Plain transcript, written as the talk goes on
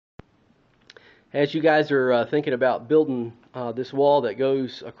As you guys are thinking about building this wall that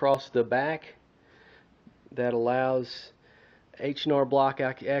goes across the back that allows H&R Block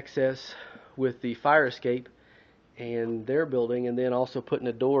access with the fire escape and their building, and then also putting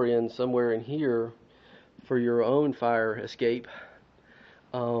a door in somewhere in here for your own fire escape.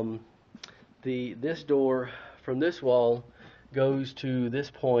 This door from this wall goes to this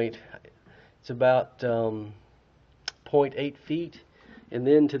point. It's about 0.8 feet, and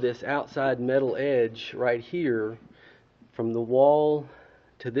then to this outside metal edge right here from the wall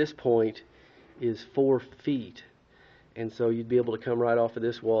to this point is 4 feet, and so you'd be able to come right off of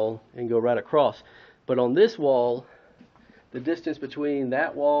this wall and go right across. But on this wall, the distance between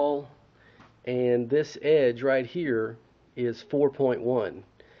that wall and this edge right here is 4.1.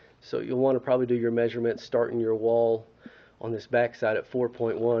 So you'll want to probably do your measurements starting your wall on this back side at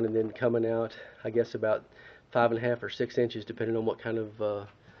 4.1 and then coming out, I guess, about 5.5 or 6 inches, depending on what kind of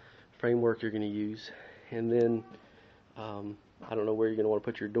framework you're going to use. And then I don't know where you're going to want to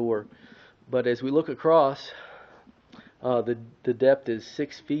put your door, but as we look across, the depth is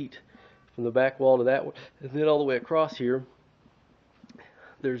 6 feet from the back wall to that one, and then all the way across here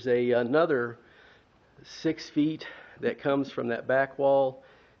there's another 6 feet that comes from that back wall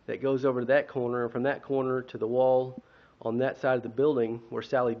that goes over to that corner, and from that corner to the wall on that side of the building where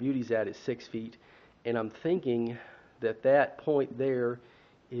Sally Beauty's at is 6 feet. And I'm thinking that that point there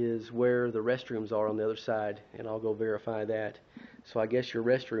is where the restrooms are on the other side, and I'll go verify that. So I guess your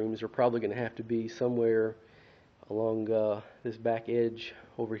restrooms are probably going to have to be somewhere along this back edge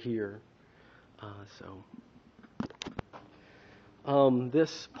over here.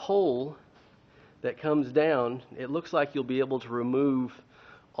 This pole that comes down, it looks like you'll be able to remove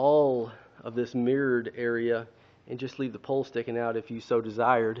all of this mirrored area and just leave the pole sticking out if you so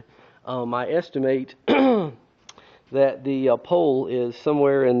desired. I estimate that the pole is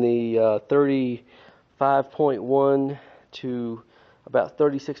somewhere in the 35.1 to about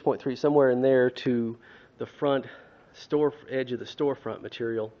 36.3, somewhere in there, to the front edge of the storefront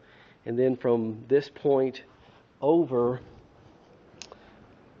material. And then from this point over,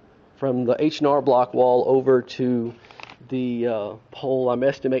 from the H&R Block wall over to the pole, I'm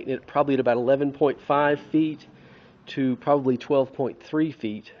estimating it probably at about 11.5 feet to probably 12.3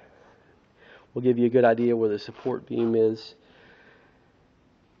 feet. Will give you a good idea where the support beam is.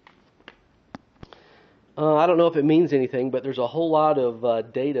 I don't know if it means anything, but there's a whole lot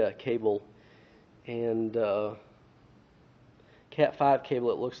of data cable and Cat 5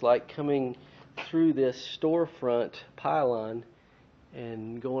 cable, it looks like, coming through this storefront pylon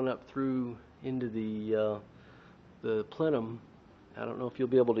and going up through into the plenum. I don't know if you'll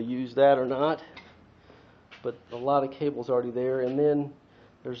be able to use that or not, but a lot of cables already there. And then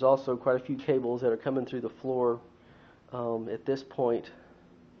there's also quite a few cables that are coming through the floor at this point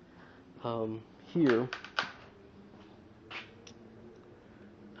here.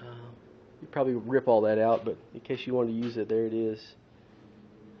 You probably rip all that out, but in case you want to use it, there it is.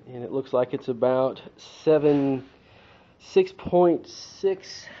 And it looks like it's about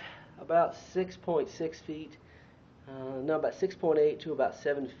 6.6 feet. No, about 6.8 to about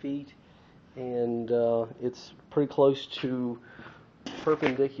 7 feet, and it's pretty close to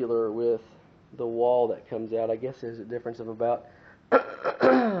perpendicular with the wall that comes out. I guess there's a difference of about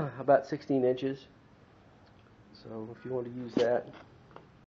about 16 inches. So if you want to use that.